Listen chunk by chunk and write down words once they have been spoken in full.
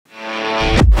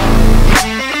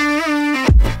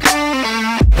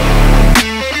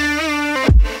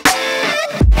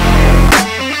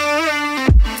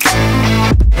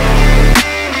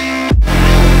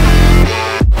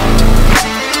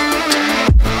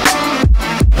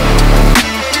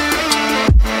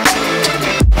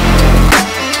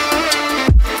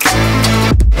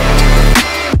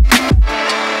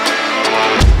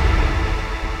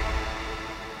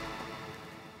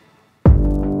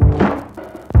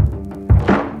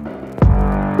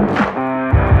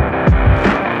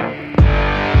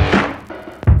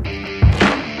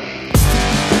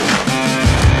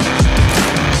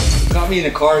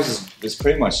cars is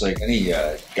pretty much like any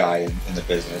guy in the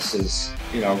business. Is,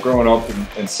 you know, growing up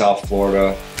in South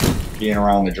Florida, being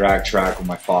around the drag track with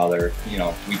my father, you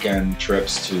know, weekend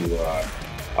trips to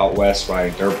out west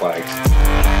riding dirt bikes.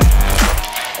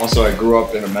 Also, I grew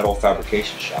up in a metal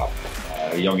fabrication shop.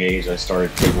 At a young age, I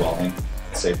started TIG welding.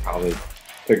 I'd say probably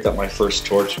picked up my first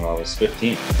torch when I was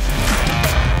 15.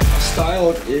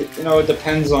 Style, you know, it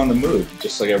depends on the mood,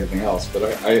 just like everything else, but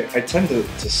I tend to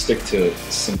stick to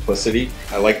simplicity.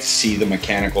 I like to see the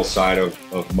mechanical side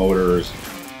of motors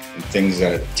and things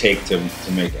that it take to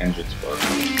make engines work.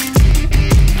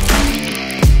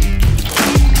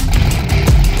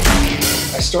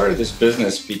 I started this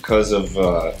business because of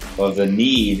the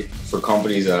need for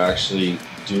companies that actually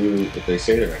do what they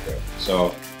say they're going to do.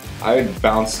 So I had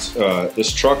bounced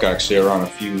this truck actually around a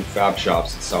few fab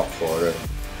shops in South Florida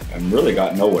and really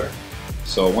got nowhere.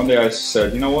 So one day I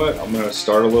said, you know what, I'm going to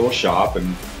start a little shop,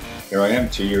 and here I am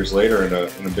 2 years later in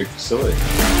a big facility.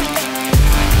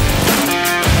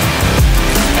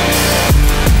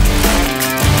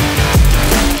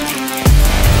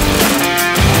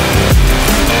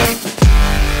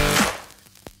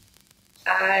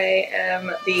 I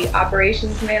am the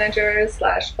operations manager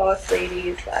 / boss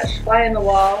lady / fly on the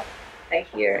wall. I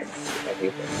hear and see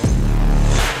everything.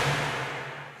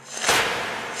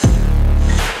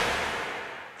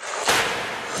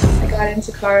 I got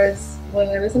into cars when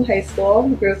I was in high school.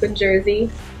 I grew up in Jersey.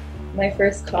 My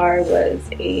first car was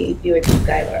a Buick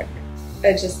Skylark.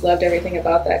 I just loved everything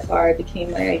about that car. It became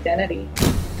my identity.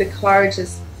 The car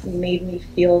just made me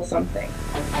feel something.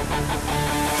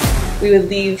 We would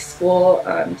leave school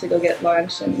to go get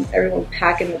lunch, and everyone would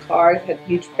pack in the car. It had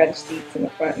huge bench seats in the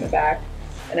front and the back.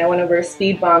 And I went over a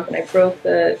speed bump and I broke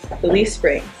the leaf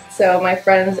springs. So my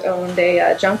friends owned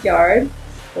a junkyard.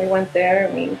 We went there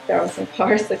and we found some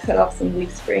cars to cut off some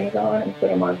leaf springs on and put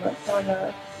them on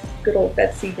a good old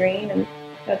Betsy Green, and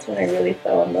that's when I really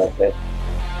fell in love with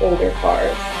older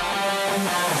cars.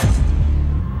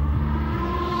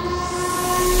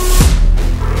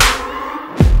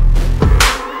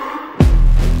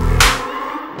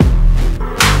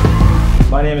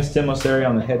 My name is Tim Mosseri.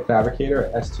 I'm the head fabricator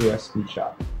at S2S Speed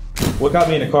Shop. What got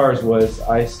me into cars was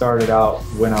I started out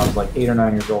when I was like 8 or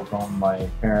 9 years old, going with my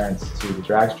parents to the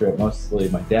drag strip, mostly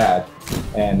my dad,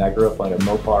 and I grew up like a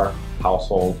Mopar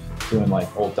household, doing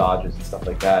like old Dodges and stuff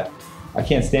like that. I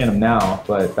can't stand them now,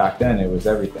 but back then it was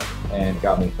everything, and it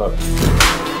got me hooked.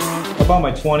 About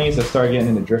my 20s, I started getting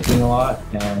into drifting a lot,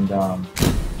 and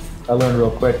I learned real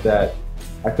quick that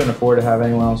I couldn't afford to have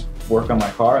anyone else work on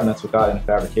my car, and that's what got into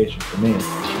fabrication for me.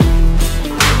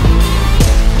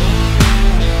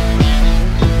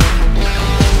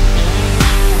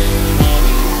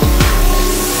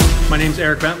 My name's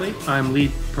Eric Bentley. I'm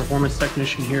lead performance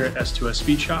technician here at S2S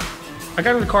Speed Shop. I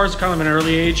got into cars kind of at an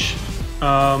early age.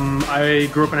 I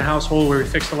grew up in a household where we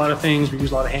fixed a lot of things. We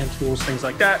used a lot of hand tools, things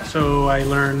like that. So I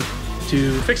learned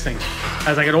to fix things.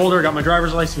 As I got older, I got my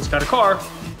driver's license, got a car.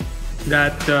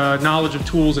 That knowledge of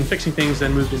tools and fixing things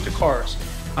then moved into cars.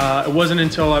 It wasn't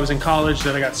until I was in college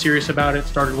that I got serious about it,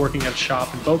 started working at a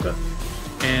shop in Boca,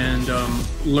 and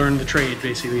learned the trade,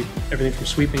 basically. Everything from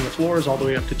sweeping the floors all the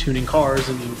way up to tuning cars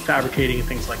and fabricating and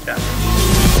things like that.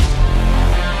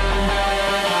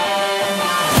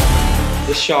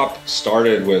 This shop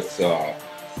started with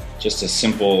just a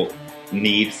simple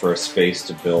need for a space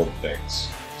to build things.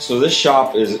 So this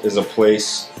shop is a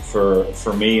place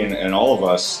for me and all of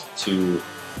us to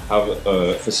have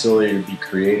a facility to be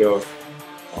creative,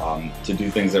 to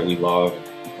do things that we love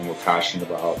and we're passionate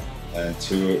about, and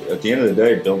to, at the end of the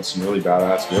day, build some really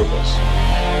badass vehicles.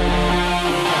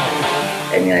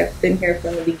 I mean, I've been here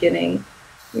from the beginning,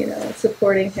 you know,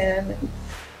 supporting him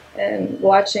and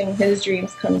watching his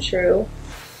dreams come true,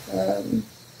 and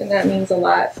that means a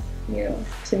lot, you know,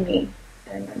 to me.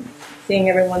 And seeing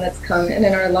everyone that's come in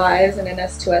our lives and in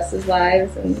S2S's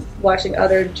lives, and watching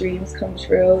other dreams come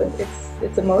true,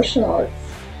 it's emotional.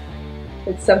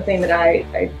 It's something that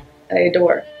I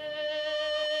adore.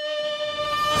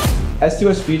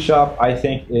 S2S Speed Shop, I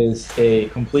think, is a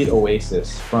complete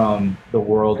oasis from the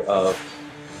world of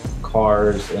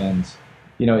cars, and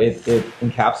you know, it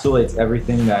encapsulates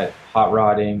everything that hot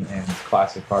rodding and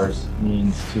classic cars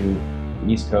means to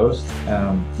the East Coast,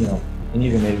 you know, and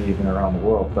maybe even around the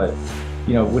world. But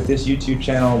you know, with this YouTube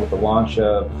channel, with the launch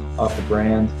of the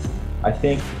brand, I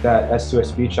think that S2S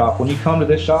Speed Shop, when you come to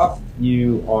this shop,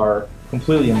 you are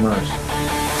completely immersed.